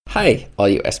Hi, all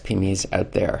you SPMEs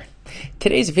out there.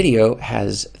 Today's video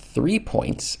has 3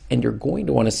 points, and you're going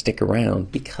to want to stick around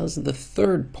because the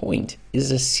third point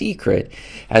is a secret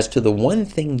as to the one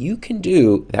thing you can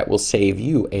do that will save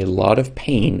you a lot of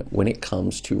pain when it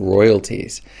comes to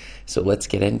royalties. So let's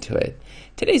get into it.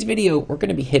 Today's video, we're going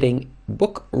to be hitting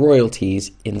book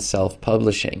royalties in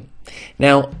self-publishing.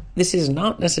 Now, this is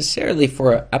not necessarily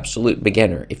for an absolute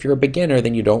beginner. If you're a beginner,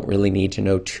 then you don't really need to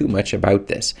know too much about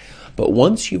this. But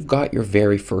once you've got your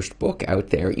very first book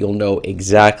out there, you'll know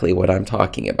exactly what I'm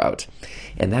talking about.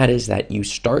 And that is that you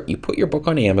put your book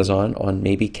on Amazon, on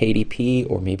maybe KDP,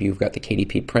 or maybe you've got the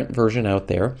KDP print version out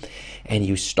there, and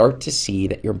you start to see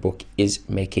that your book is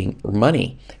making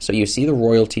money. So you see the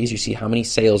royalties, you see how many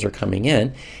sales are coming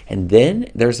in, and then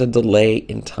there's a delay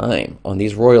in time on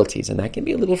these royalties. And that can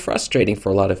be a little frustrating for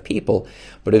a lot of people,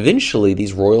 but eventually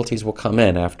these royalties will come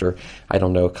in after,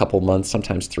 a couple months,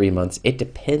 sometimes 3 months. It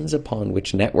depends upon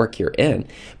which network you're in,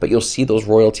 but you'll see those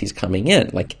royalties coming in,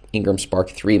 like Ingram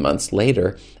Spark 3 months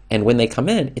later. And when they come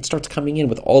in, it starts coming in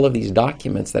with all of these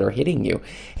documents that are hitting you.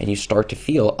 And you start to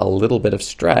feel a little bit of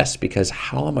stress because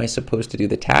how am I supposed to do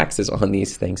the taxes on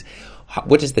these things?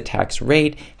 What is the tax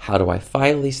rate? How do I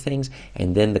file these things?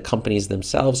 And then the companies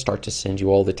themselves start to send you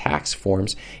all the tax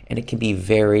forms. And it can be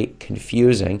very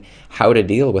confusing how to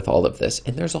deal with all of this.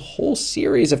 And there's a whole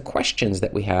series of questions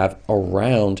that we have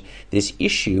around this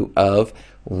issue of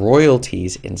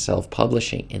royalties in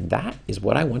self-publishing, and that is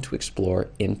what I want to explore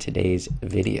in today's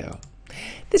video.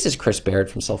 This is Chris Baird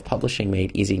from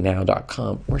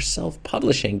selfpublishingmadeeasynow.com, where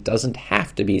self-publishing doesn't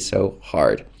have to be so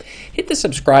hard. Hit the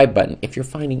subscribe button if you're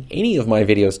finding any of my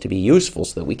videos to be useful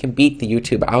so that we can beat the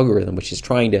YouTube algorithm, which is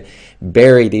trying to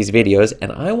bury these videos,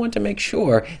 and I want to make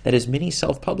sure that as many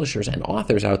self-publishers and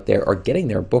authors out there are getting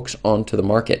their books onto the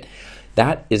market.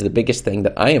 That is the biggest thing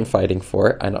that I am fighting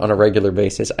for, and on a regular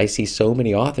basis, I see so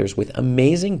many authors with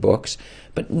amazing books,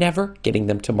 but never getting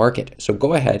them to market. So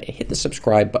go ahead and hit the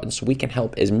subscribe button so we can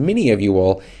help as many of you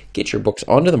all get your books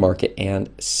onto the market and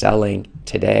selling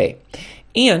today.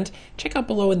 And check out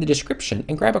below in the description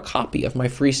and grab a copy of my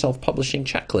free self-publishing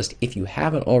checklist if you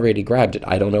haven't already grabbed it.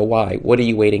 I don't know why. What are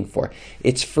you waiting for?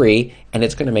 It's free, and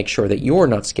it's going to make sure that you're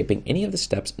not skipping any of the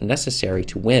steps necessary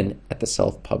to win at the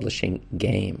self-publishing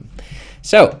game.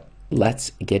 So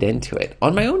let's get into it.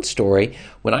 On my own story,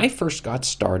 when I first got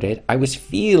started, I was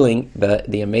feeling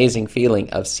the amazing feeling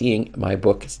of seeing my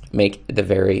book make the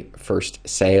very first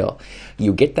sale.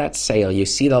 You get that sale, you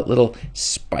see that little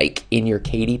spike in your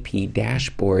KDP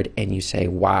dashboard, and you say,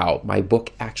 wow, my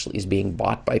book actually is being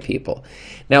bought by people.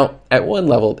 Now, at one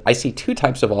level, I see 2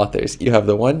 types of authors. You have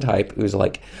the one type who's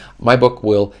like, my book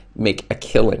will make a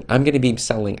killing. I'm going to be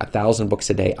selling 1,000 books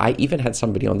a day. I even had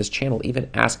somebody on this channel even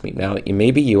ask me, now it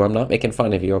may be you, I'm not making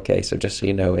fun of you, okay, so just so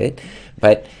you know it,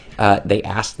 but they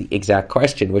asked the exact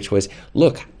question, which was,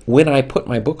 look, when I put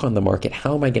my book on the market,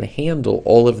 how am I going to handle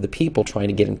all of the people trying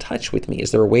to get in touch with me?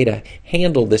 Is there a way to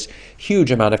handle this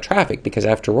huge amount of traffic? Because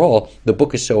after all, the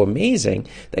book is so amazing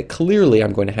that clearly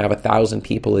I'm going to have 1,000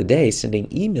 people a day sending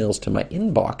emails to my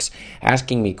inbox,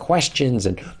 asking me questions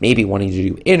and maybe wanting to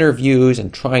do interviews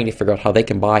and trying to figure out how they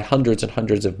can buy hundreds and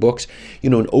hundreds of books,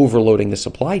 and overloading the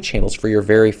supply channels for your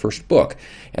very first book.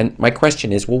 And my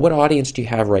question is, well, what audience do you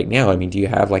have right now? I mean, do you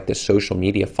have like this social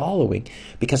media following?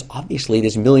 Because obviously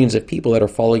there's millions of people that are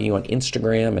following you on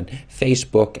Instagram and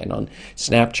Facebook and on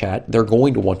Snapchat. They're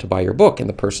going to want to buy your book. And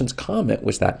the person's comment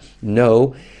was that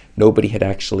nobody had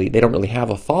they don't really have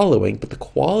a following, but the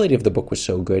quality of the book was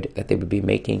so good that they would be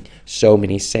making so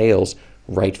many sales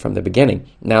right from the beginning.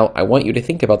 Now, I want you to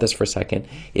think about this for a second.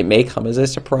 It may come as a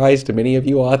surprise to many of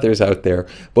you authors out there,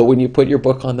 but when you put your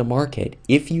book on the market,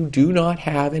 if you do not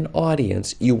have an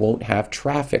audience, you won't have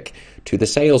traffic to the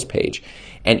sales page.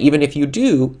 And even if you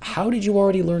do, how did you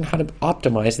already learn how to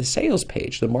optimize the sales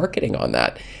page, the marketing on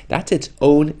that? That's its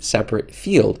own separate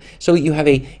field. So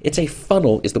it's a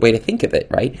funnel is the way to think of it,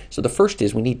 right? So the first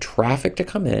is we need traffic to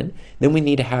come in, then we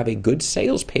need to have a good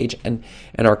sales page and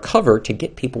our cover to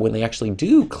get people when they actually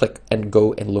do click and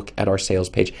go and look at our sales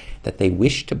page that they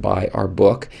wish to buy our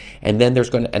book. And then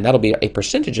and that'll be a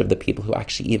percentage of the people who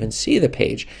actually even see the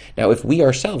page. Now, if we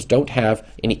ourselves don't have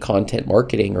any content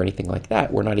marketing or anything like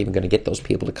that, we're not even going to get those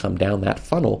people to come down that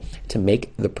funnel to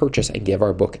make the purchase and give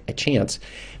our book a chance.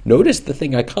 Notice the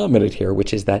thing I commented here,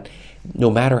 which is that no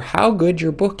matter how good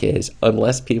your book is,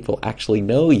 unless people actually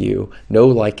know you,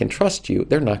 like, and trust you,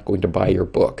 they're not going to buy your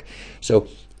book. So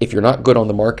if you're not good on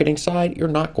the marketing side, you're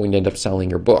not going to end up selling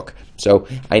your book. So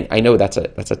I know that's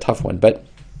a tough one, but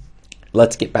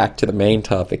let's get back to the main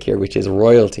topic here, which is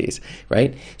royalties,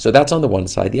 right? So that's on the one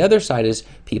side. The other side is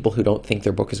people who don't think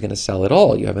their book is going to sell at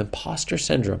all. You have imposter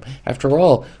syndrome. After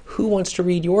all, who wants to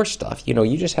read your stuff?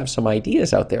 You just have some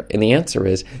ideas out there. And the answer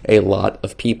is a lot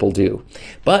of people do.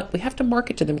 But we have to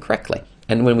market to them correctly.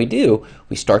 And when we do,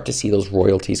 we start to see those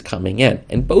royalties coming in.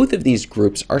 And both of these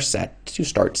groups are set to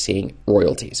start seeing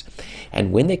royalties.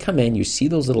 And when they come in, you see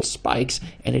those little spikes,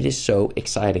 and it is so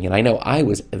exciting. And I know I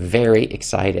was very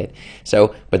excited.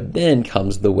 But then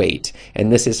comes the wait.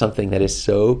 And this is something that is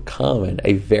so common,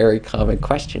 a very common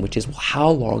question, which is, well, how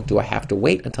long do I have to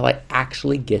wait until I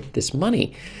actually get this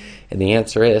money? And the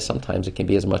answer is sometimes it can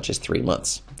be as much as 3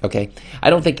 months. Okay,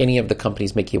 I don't think any of the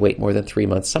companies make you wait more than 3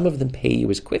 months. Some of them pay you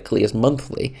as quickly as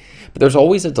monthly, but there's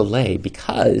always a delay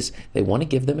because they want to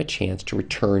give them a chance to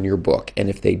return your book. And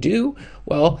if they do,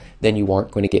 well, then you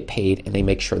aren't going to get paid, and they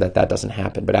make sure that that doesn't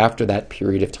happen. But after that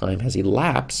period of time has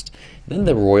elapsed, then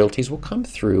the royalties will come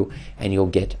through and you'll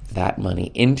get that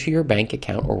money into your bank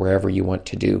account or wherever you want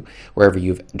to do, wherever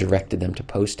you've directed them to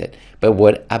post it. But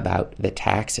what about the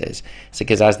taxes? So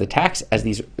because as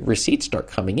these receipts start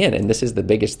coming in, and this is the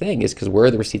biggest thing, is because where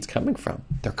are the receipts coming from?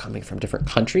 They're coming from different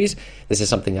countries. This is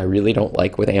something I really don't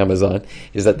like with Amazon,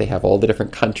 is that they have all the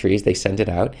different countries, they send it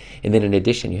out, and then in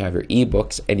addition you have your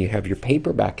ebooks and you have your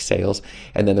paperback sales,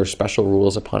 and then there's special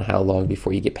rules upon how long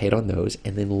before you get paid on those,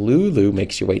 and then Lulu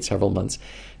makes you wait several months.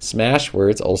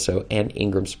 Smashwords also, and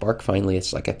Ingram Spark, finally,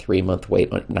 it's like a 3-month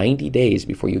wait on 90 days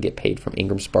before you get paid from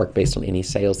Ingram Spark based on any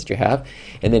sales that you have.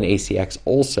 And then ACX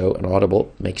also, and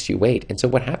Audible, makes you wait. And so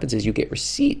what happens is you get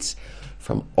receipts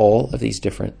from all of these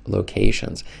different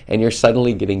locations, and you're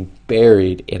suddenly getting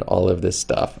buried in all of this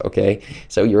stuff, okay?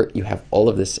 So you have all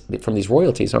of this from these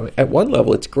royalties. So at one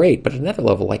level, it's great, but at another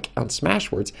level, like on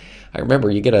Smashwords, I remember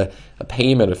you get a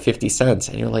payment of 50 cents,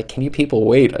 and you're like, can you people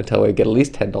wait until I get at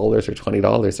least $10 or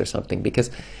 $20 or something? Because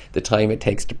the time it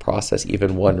takes to process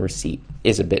even one receipt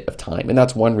is a bit of time. And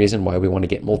that's one reason why we want to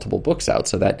get multiple books out,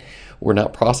 so that we're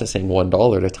not processing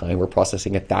 $1 at a time, we're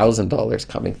processing $1,000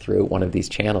 coming through one of these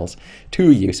channels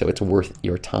to you, so it's worth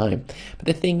your time. But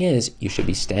the thing is, you should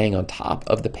be staying on top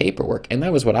of the paperwork, and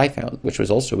that was what I found, which was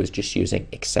just using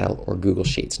Excel or Google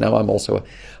Sheets. Now I'm also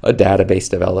a database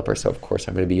developer, so of course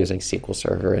I'm going to be using SQL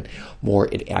Server and more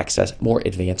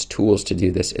advanced tools to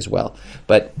do this as well.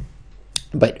 But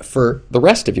for the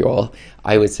rest of you all,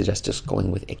 I would suggest just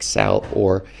going with Excel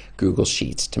or Google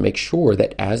Sheets to make sure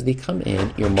that as they come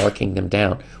in, you're marking them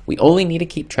down. We only need to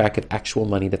keep track of actual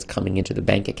money that's coming into the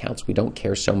bank accounts. We don't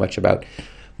care so much about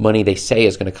money they say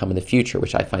is going to come in the future,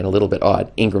 which I find a little bit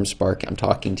odd. Ingram Spark, I'm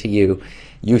talking to you.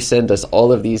 You send us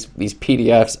all of these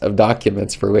PDFs of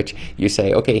documents for which you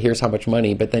say, okay, here's how much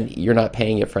money, but then you're not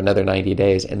paying it for another 90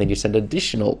 days, and then you send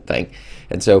additional thing.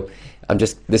 And so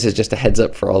this is just a heads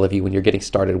up for all of you when you're getting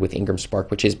started with Ingram Spark,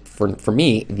 which is, for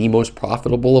me, the most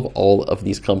profitable of all of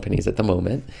these companies at the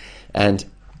moment. And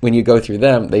when you go through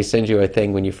them, they send you a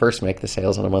thing when you first make the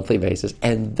sales on a monthly basis,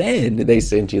 and then they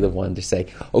send you the one to say,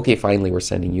 okay, finally, we're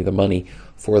sending you the money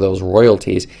for those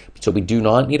royalties. So we do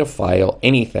not need to file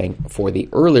anything for the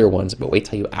earlier ones, but wait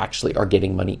till you actually are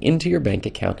getting money into your bank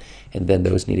account, and then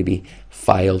those need to be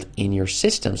filed in your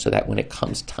system so that when it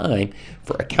comes time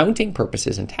for accounting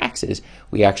purposes and taxes,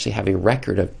 we actually have a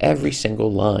record of every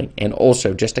single line. And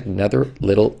also, just another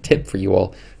little tip for you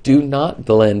all, do not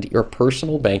blend your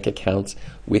personal bank accounts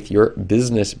with your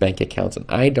business bank accounts. And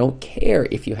I don't care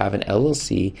if you have an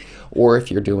LLC or if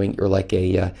you're like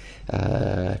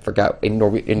I forgot, in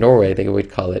Norway they would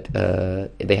call it,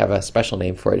 they have a special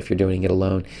name for it if you're doing it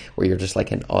alone, where you're just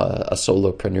like a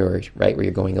solopreneur, right, where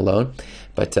you're going alone.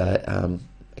 But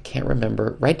I can't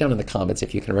remember. Write down in the comments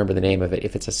if you can remember the name of it.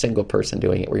 If it's a single person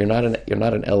doing it, where you're not an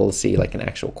LLC, like an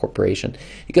actual corporation.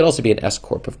 You could also be an S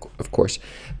corp, of course,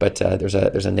 but there's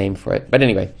a name for it. But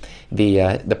anyway,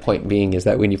 the point being is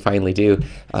that when you finally do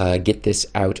get this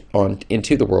out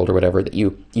into the world or whatever, that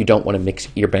you don't want to mix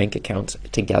your bank accounts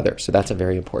together. So that's a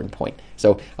very important point.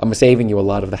 So I'm saving you a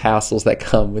lot of the hassles that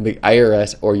come when the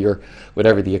IRS or your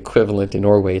whatever the equivalent in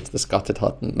Norway, it's the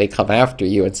Skatteetaten, they come after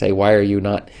you and say, why are you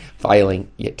not filing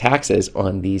taxes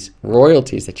on these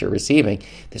royalties that you're receiving?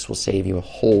 This will save you a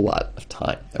whole lot of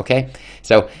time, okay?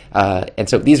 So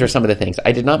these are some of the things.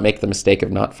 I did not make the mistake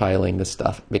of not filing this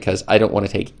stuff because I don't want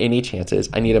to take any chances.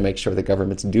 I need to make sure the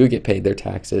governments do get paid their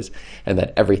taxes and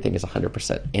that everything is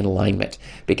 100% in alignment.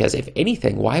 Because if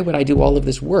anything, why would I do all of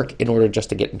this work in order just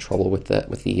to get in trouble with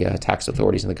the tax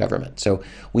authorities and the government? So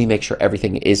we make sure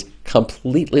everything is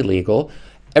completely legal.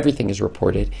 Everything is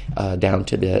reported down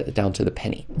to the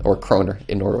penny or kroner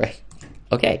in Norway.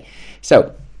 Okay,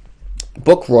 so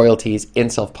book royalties in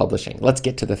self-publishing. Let's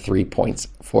get to the 3 points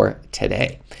for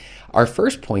today. our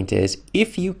first point is,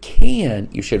 if you can,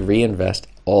 you should reinvest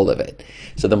all of it.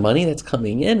 So the money that's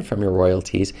coming in from your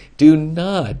royalties, do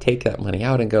not take that money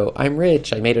out and go, I'm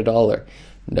rich, I made $1.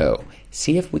 No.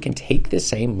 See if we can take the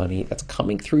same money that's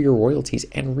coming through your royalties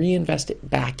and reinvest it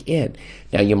back in.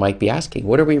 Now you might be asking,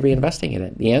 what are we reinvesting it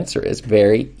in? The answer is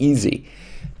very easy.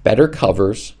 Better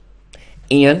covers,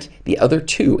 and the other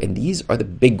two, and these are the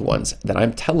big ones that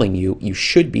I'm telling you you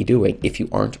should be doing if you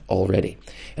aren't already.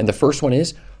 And the first one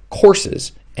is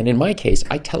courses. And in my case,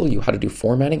 I tell you how to do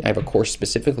formatting. I have a course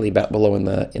specifically about below in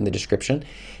the description.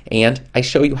 And I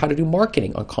show you how to do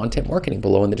marketing on content marketing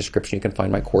below in the description. You can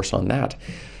find my course on that.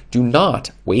 Do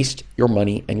not waste your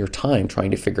money and your time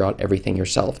trying to figure out everything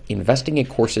yourself. Investing in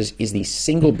courses is the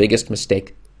single biggest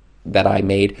mistake that I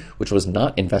made, which was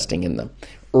not investing in them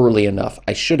early enough.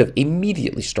 I should have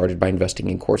immediately started by investing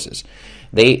in courses.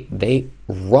 They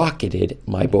rocketed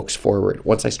my books forward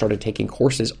once I started taking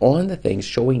courses on the things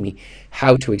showing me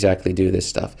how to exactly do this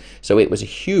stuff. So it was a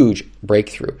huge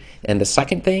breakthrough. And the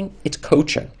second thing, it's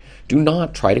coaching. Do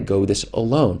not try to go this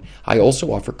alone. I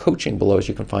also offer coaching below, as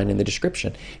you can find in the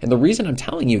description. And the reason I'm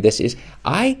telling you this is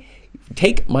I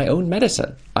take my own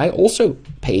medicine. I also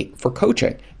pay for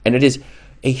coaching, and it is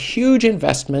a huge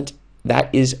investment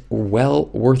that is well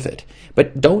worth it.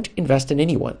 But don't invest in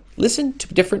anyone. Listen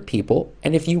to different people,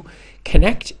 and if you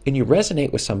connect and you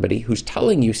resonate with somebody who's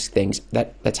telling you things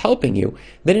that's helping you,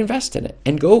 then invest in it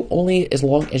and go only as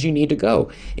long as you need to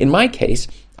go. In my case,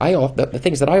 the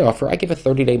things that I offer, I give a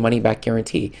 30-day money-back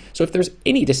guarantee. So if there's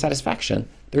any dissatisfaction,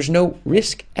 there's no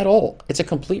risk at all. It's a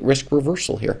complete risk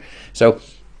reversal here. So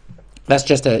that's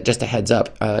just a heads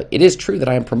up. It is true that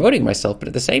I am promoting myself, but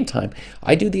at the same time,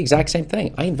 I do the exact same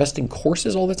thing. I invest in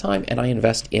courses all the time, and I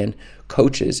invest in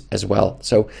coaches as well.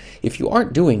 So if you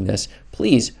aren't doing this,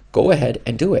 please go ahead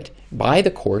and do it. Buy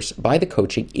the course, buy the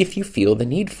coaching if you feel the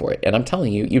need for it. And I'm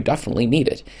telling you, you definitely need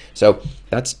it. So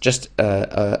that's just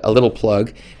a little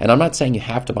plug. And I'm not saying you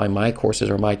have to buy my courses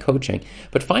or my coaching,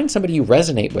 but find somebody you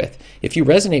resonate with. If you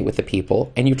resonate with the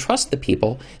people and you trust the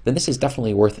people, then this is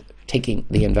definitely worth taking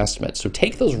the investment. So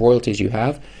take those royalties you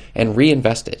have and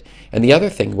reinvest it. And the other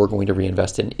thing we're going to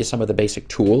reinvest in is some of the basic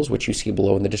tools, which you see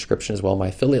below in the description as well, my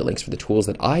affiliate links for the tools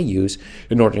that I use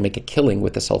in order to make a killing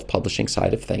with the self-publishing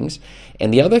side of things.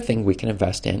 And the other thing we can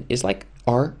invest in is like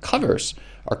our covers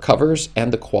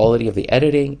and the quality of the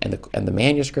editing and the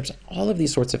manuscripts, all of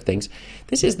these sorts of things.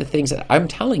 This is the things that I'm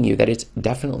telling you that it's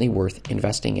definitely worth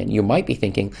investing in. You might be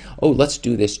thinking, oh, let's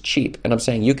do this cheap. And I'm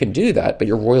saying you can do that, but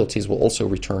your royalties will also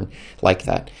return like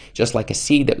that. Just like a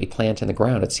seed that we plant in the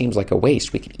ground, it seems like a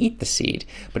waste. We can eat the seed,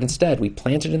 but instead we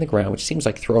plant it in the ground, which seems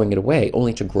like throwing it away,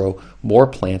 only to grow more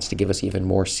plants to give us even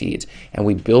more seeds. And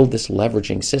we build this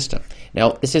leveraging system.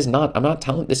 Now, this is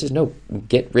no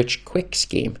get rich quick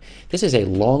scheme. This is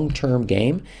a long-term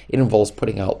game. It involves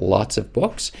putting out lots of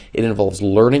books. It involves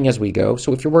learning as we go.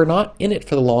 So if we're not in it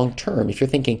for the long term, if you're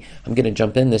thinking, I'm going to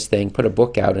jump in this thing, put a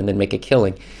book out, and then make a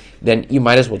killing, then you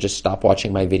might as well just stop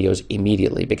watching my videos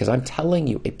immediately, because I'm telling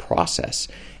you a process,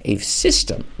 a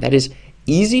system that is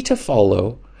easy to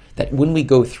follow, that when we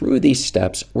go through these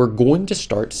steps, we're going to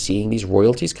start seeing these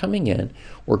royalties coming in.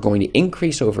 We're going to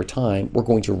increase over time. We're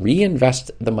going to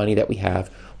reinvest the money that we have.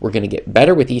 We're going to get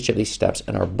better with each of these steps,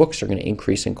 and our books are going to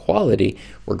increase in quality.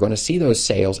 We're going to see those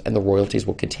sales, and the royalties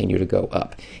will continue to go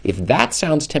up. If that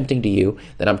sounds tempting to you,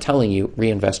 then I'm telling you,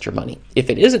 reinvest your money.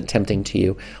 If it isn't tempting to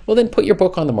you, well, then put your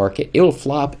book on the market. It'll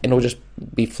flop, and it'll just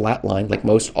be flatlined like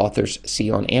most authors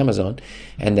see on Amazon,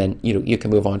 and then you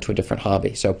can move on to a different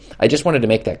hobby. So I just wanted to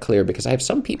make that clear, because I have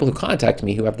some people who contact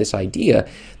me who have this idea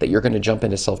that you're going to jump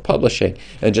into self-publishing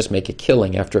and just make a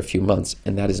killing after a few months,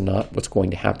 and that is not what's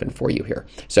going to happen for you here.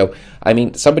 So, I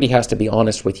mean, somebody has to be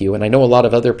honest with you, and I know a lot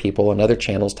of other people on other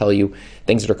channels tell you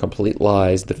things that are complete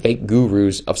lies. The fake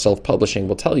gurus of self-publishing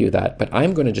will tell you that, but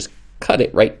I'm going to just cut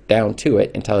it right down to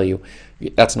it and tell you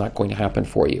that's not going to happen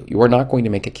for you. You are not going to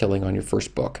make a killing on your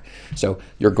first book. So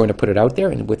you're going to put it out there,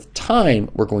 and with time,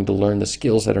 we're going to learn the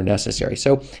skills that are necessary.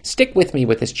 So stick with me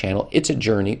with this channel. It's a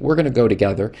journey. We're going to go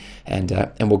together, and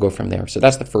we'll go from there. So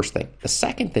that's the first thing. The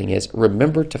second thing is,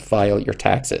 remember to file your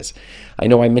taxes. I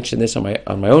know I mentioned this on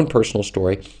my own personal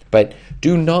story, but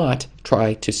do not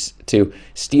try to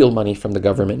steal money from the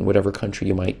government in whatever country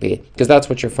you might be, because that's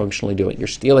what you're functionally doing. You're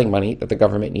stealing money that the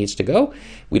government needs to go.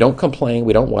 We don't complain.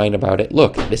 We don't whine about it.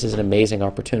 Look, this is an amazing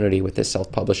opportunity with this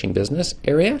self-publishing business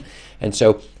area, and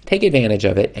so take advantage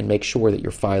of it and make sure that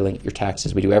you're filing your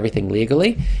taxes. We do everything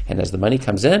legally, and as the money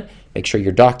comes in, make sure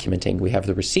you're documenting. We have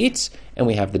the receipts, and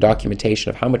we have the documentation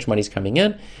of how much money's coming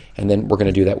in, and then we're going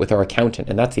to do that with our accountant.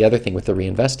 And that's the other thing with the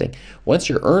reinvesting. Once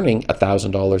you're earning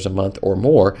 $1,000 a month or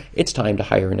more, it's time to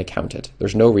hire an accountant.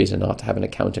 There's no reason not to have an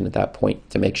accountant at that point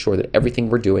to make sure that everything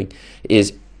we're doing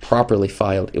is properly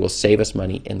filed. It will save us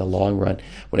money in the long run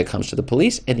when it comes to the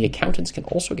police, and the accountants can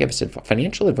also give us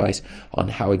financial advice on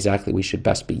how exactly we should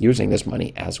best be using this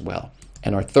money as well.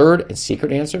 And our third and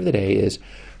secret answer of the day is,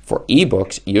 for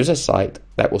ebooks, use a site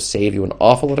that will save you an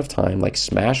awful lot of time, like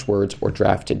Smashwords or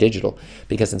Draft2Digital,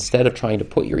 because instead of trying to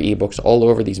put your ebooks all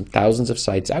over these thousands of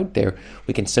sites out there,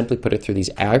 we can simply put it through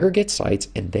these aggregate sites,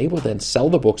 and they will then sell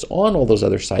the books on all those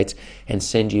other sites and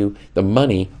send you the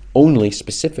money only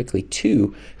specifically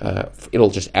to, it'll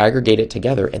just aggregate it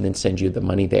together and then send you the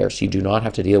money there. So you do not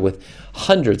have to deal with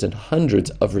hundreds and hundreds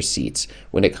of receipts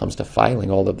when it comes to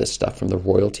filing all of this stuff from the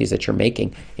royalties that you're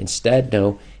making. Instead,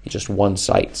 no, it's just one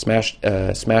site,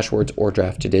 Smashwords or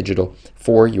Draft2Digital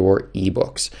for your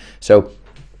ebooks. So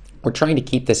we're trying to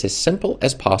keep this as simple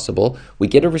as possible. We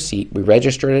get a receipt, we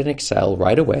register it in Excel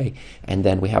right away, and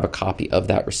then we have a copy of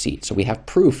that receipt. So we have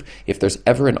proof if there's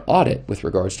ever an audit with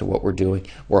regards to what we're doing.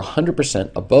 We're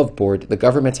 100% above board. The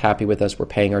government's happy with us. We're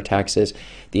paying our taxes.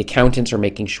 The accountants are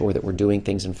making sure that we're doing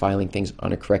things and filing things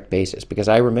on a correct basis. Because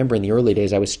I remember in the early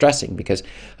days I was stressing because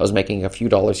I was making a few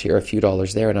dollars here, a few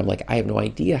dollars there, and I'm like, I have no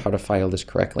idea how to file this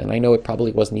correctly. And I know it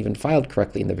probably wasn't even filed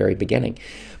correctly in the very beginning.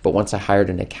 But once I hired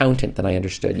an accountant, then I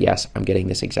understood, yes, I'm getting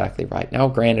this exactly right. Now,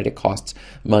 granted, it costs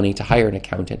money to hire an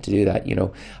accountant to do that. You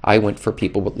know, I went for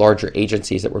people with larger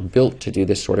agencies that were built to do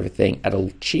this sort of a thing at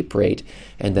a cheap rate,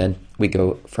 and then we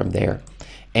go from there.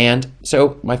 And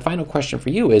so my final question for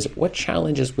you is, what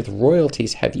challenges with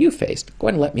royalties have you faced? Go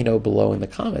ahead and let me know below in the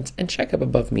comments, and check up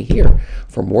above me here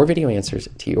for more video answers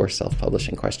to your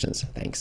self-publishing questions. Thanks.